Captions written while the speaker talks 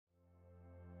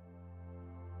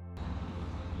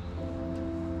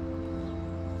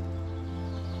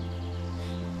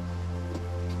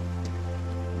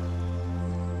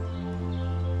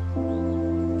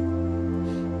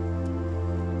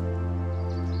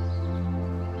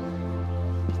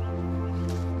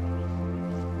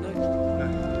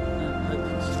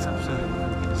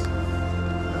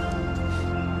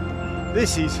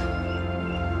This is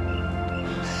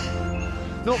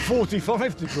not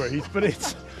 45 degrees, but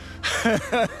it's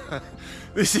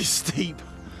this is steep.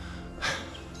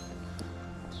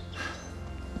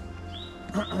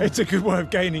 It's a good way of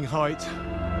gaining height.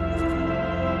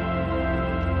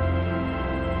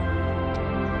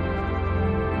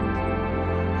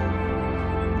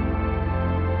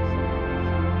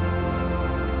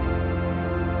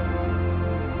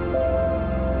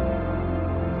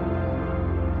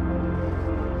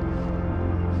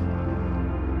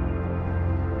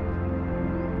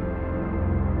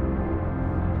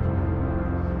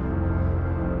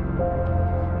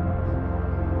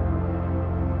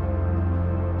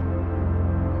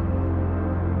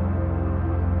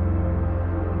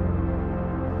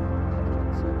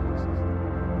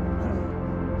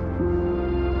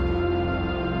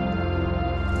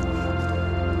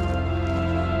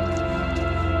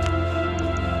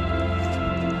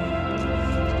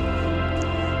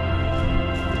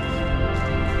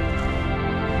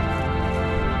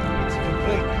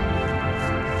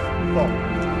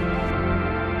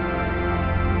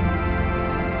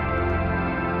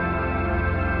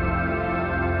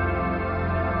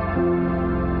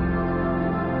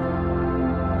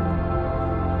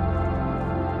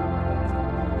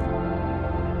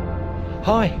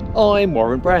 Hi, I'm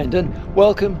Warren Brandon.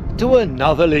 Welcome to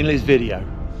another Linleys video.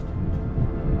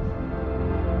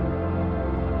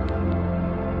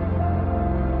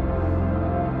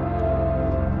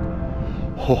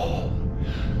 Oh,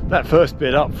 that first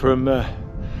bit up from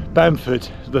Bamford,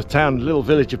 the town, little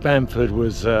village of Bamford,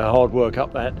 was hard work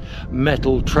up that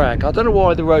metal track. I don't know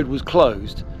why the road was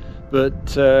closed, but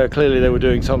clearly they were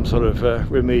doing some sort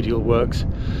of remedial works.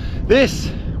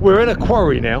 We're in a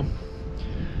quarry now.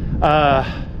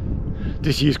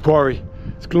 Disused quarry.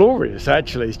 It's glorious,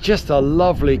 actually. It's just a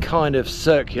lovely kind of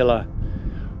circular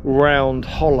round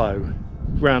hollow,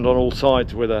 round on all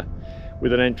sides with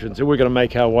an entrance, and we're going to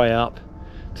make our way up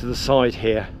to the side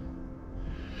here.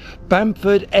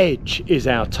 Bamford Edge is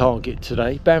our target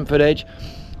today. Bamford Edge.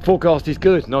 Forecast is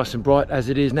good, nice and bright as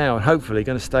it is now, and hopefully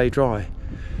going to stay dry.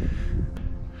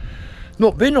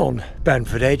 Not been on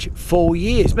Bamford Edge for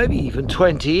years, maybe even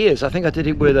 20 years. I think I did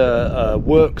it with a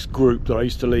works group that I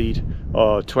used to lead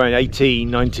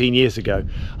 19 years ago.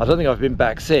 I don't think I've been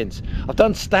back since. I've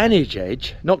done Stanage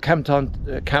Edge, not camped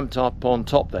up on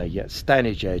top there yet.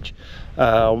 Stanage Edge.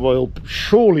 We'll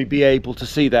surely be able to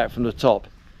see that from the top.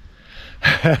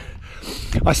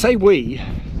 I say we.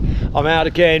 I'm out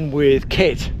again with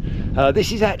Kit.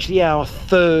 This is actually our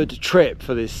third trip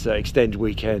for this extended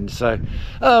weekend, so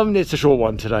it's a short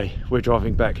one today. We're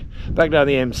driving back down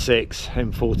the M6,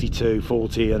 M42,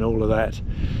 40 and all of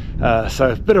that,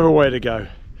 so a bit of a way to go,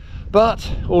 but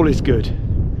all is good.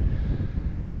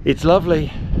 It's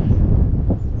lovely,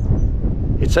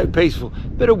 it's so peaceful,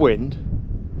 bit of wind,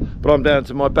 but I'm down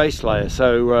to my base layer,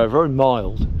 so very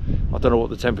mild. I don't know what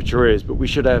the temperature is, but we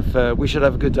should have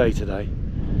a good day today.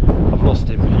 I've lost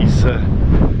him. He's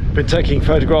been taking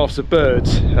photographs of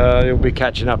birds. He'll be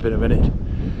catching up in a minute.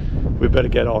 We better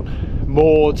get on.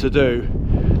 More to do.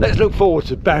 Let's look forward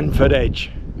to Bamford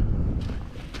Edge.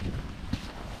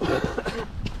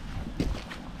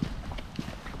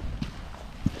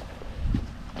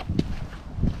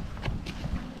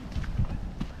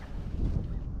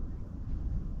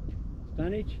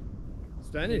 Stanage?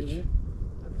 Stanage?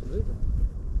 Absolutely.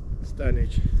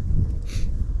 Stanage.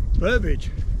 Burbage.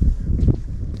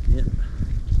 Yeah.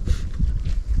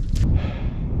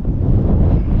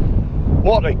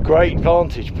 What a great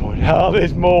vantage point. Oh,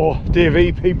 there's more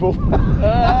DV people.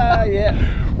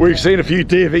 Yeah. We've seen a few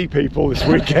DV people this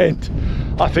weekend.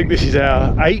 I think this is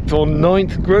our 8th or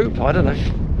 9th group. I don't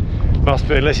know. Must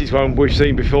be, unless it's one we've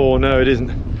seen before. No, it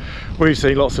isn't. We've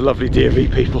seen lots of lovely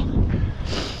DV people.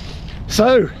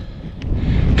 So,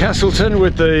 Castleton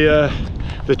with the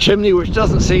chimney, which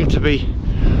doesn't seem to be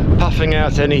puffing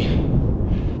out any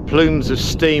plumes of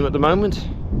steam at the moment.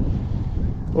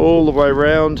 All the way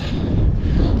around,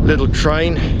 little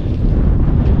train,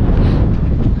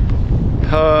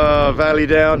 valley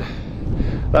down.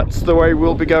 That's the way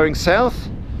we'll be going south.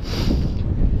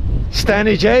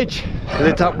 Stanage Edge,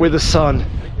 lit up with the sun.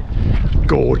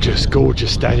 Gorgeous,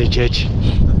 gorgeous Stanage Edge.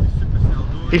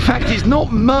 In fact, it's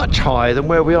not much higher than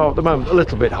where we are at the moment, a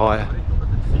little bit higher.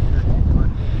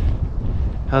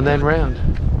 And then round.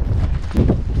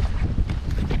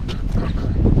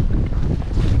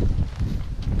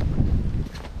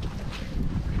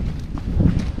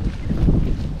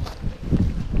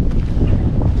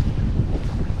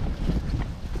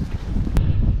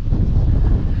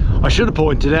 I should have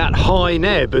pointed out High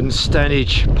Neb and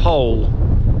Stanage Pole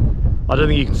I don't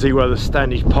think you can see where the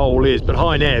Standish pole is, but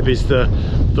high ebb is the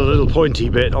little pointy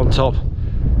bit on top,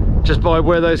 just by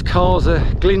where those cars are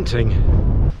glinting.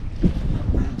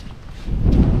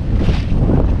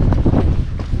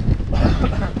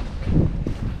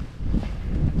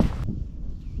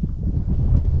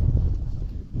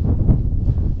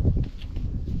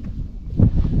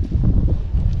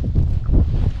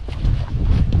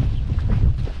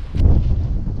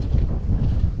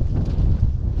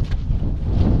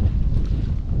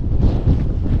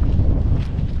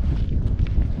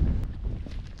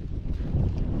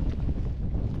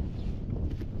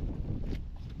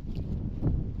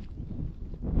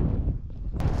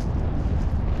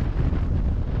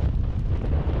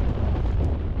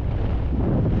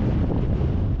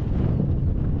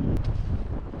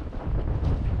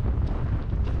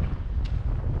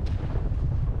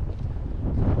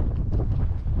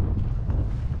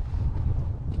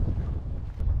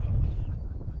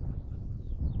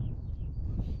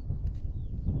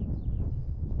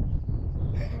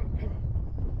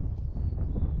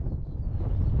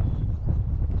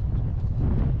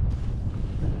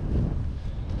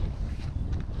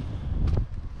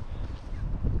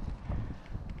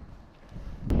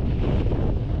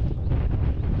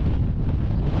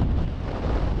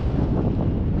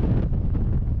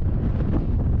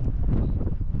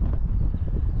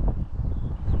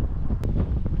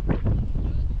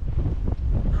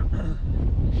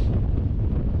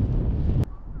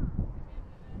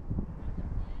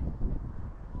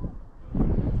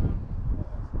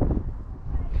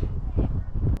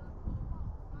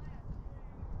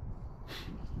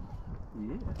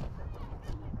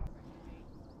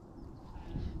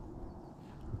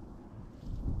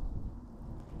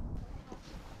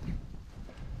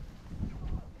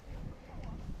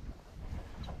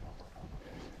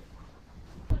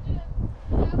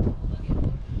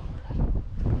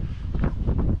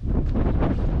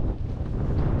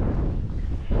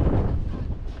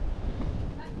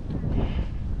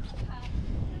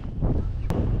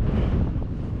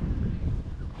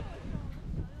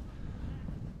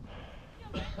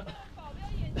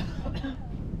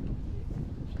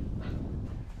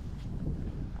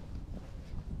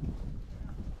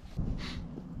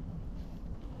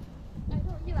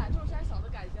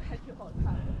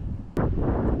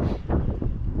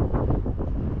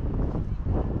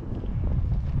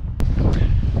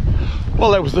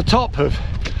 Well, that was the top of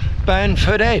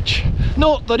Bamford Edge.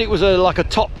 Not that it was like a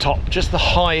top, just the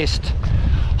highest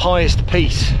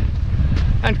piece.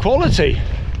 And quality.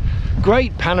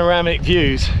 Great panoramic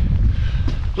views.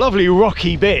 Lovely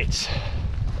rocky bits.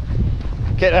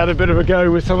 Get out a bit of a go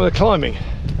with some of the climbing.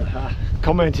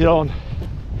 Commented on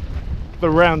the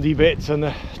roundy bits and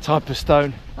the type of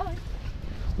stone.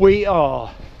 We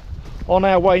are on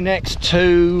our way next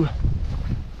to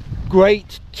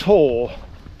Great Tor.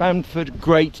 Bamford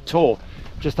Great Tor,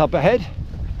 just up ahead,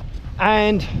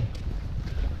 and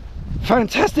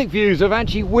fantastic views of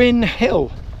actually Win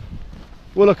Hill.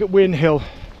 We'll look at Win Hill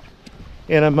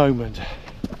in a moment.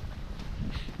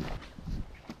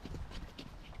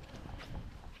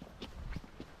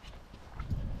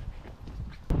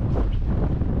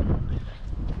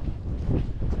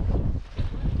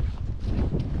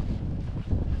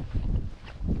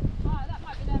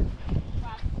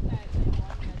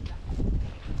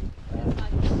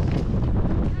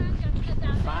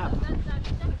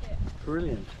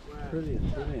 Brilliant,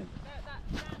 brilliant, brilliant.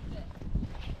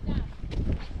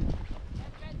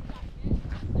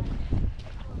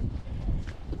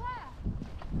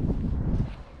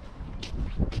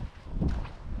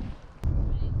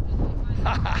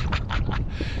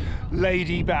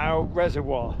 Ladybower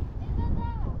Reservoir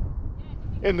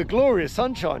in the glorious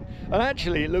sunshine, and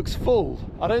actually it looks full.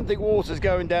 I don't think water's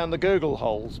going down the gurgle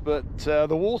holes, but the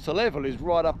water level is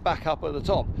right up back up at the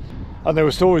top. And there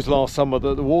were stories last summer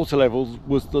that the water level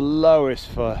was the lowest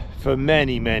for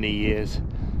many years,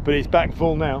 but it's back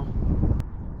full now.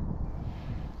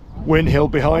 Win Hill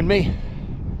behind me.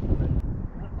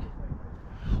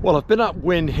 Well, I've been up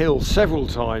Win Hill several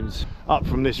times, up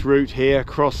from this route here,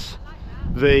 across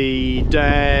the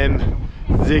dam,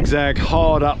 zigzag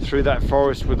hard up through that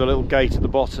forest with a little gate at the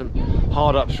bottom,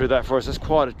 hard up through that forest. That's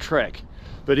quite a trek,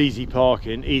 but easy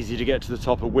parking, easy to get to the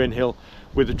top of Win Hill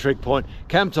with the trig point.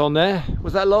 Camped on there,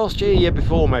 was that last year, year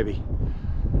before maybe?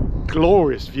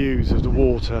 Glorious views of the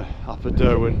water up at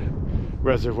Derwent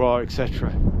Reservoir,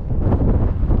 etc.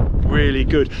 Really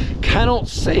good. Cannot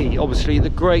see obviously the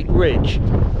Great Ridge,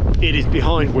 it is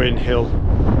behind Win Hill.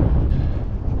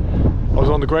 I was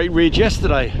on the Great Ridge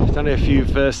yesterday. I don't know if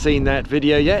you've seen that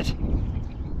video yet.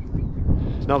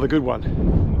 It's another good one.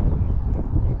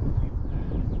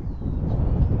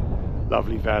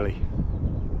 lovely valley.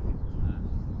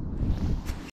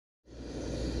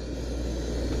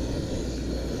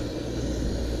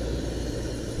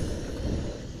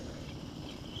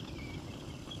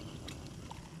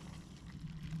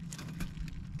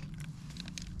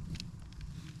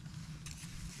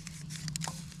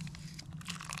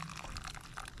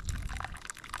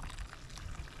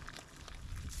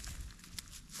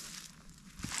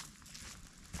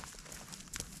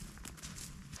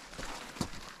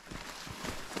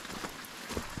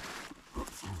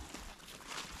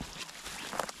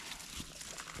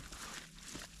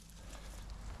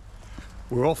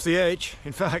 We're off the edge.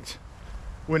 In fact,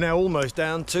 we're now almost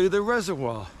down to the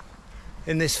reservoir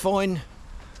in this fine,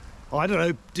 I don't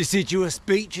know, deciduous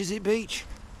beech. Is it beech?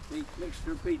 Beech,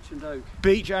 mixture of beech and oak.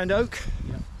 Beech and oak?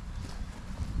 Yeah.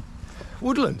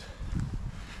 Woodland.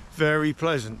 Very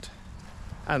pleasant.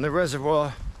 And the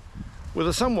reservoir with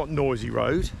a somewhat noisy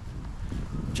road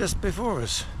just before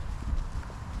us.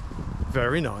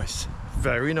 Very nice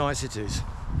it is.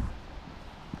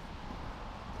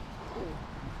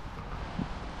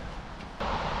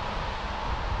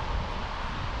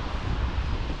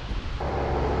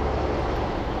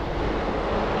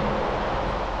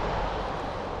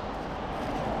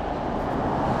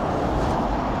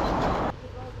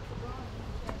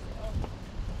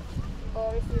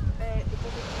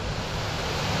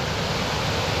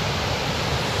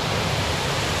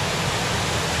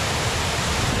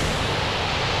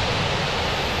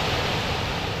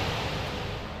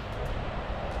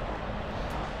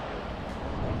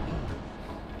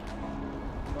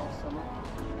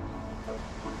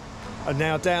 And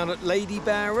now down at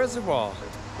Ladybower Reservoir.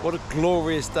 What a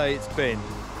glorious day it's been.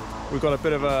 We've got a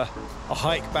bit of a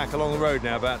hike back along the road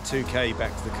now, about 2k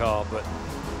back to the car, but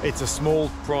it's a small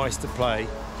price to pay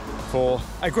for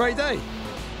a great day.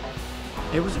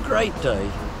 It was a great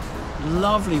day.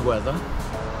 Lovely weather,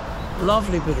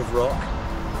 lovely bit of rock,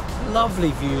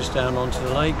 lovely views down onto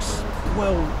the lakes.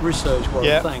 Well researched, well,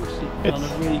 yeah. Thanks. You've done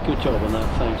a really good job on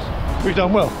that, thanks. We've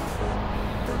done well.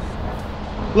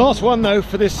 Last one though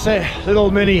for this little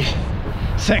mini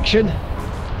section,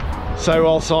 so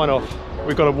I'll sign off.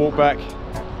 We've got to walk back,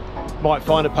 might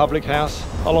find a public house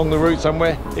along the route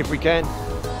somewhere if we can.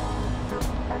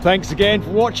 Thanks again for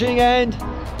watching and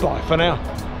bye for now.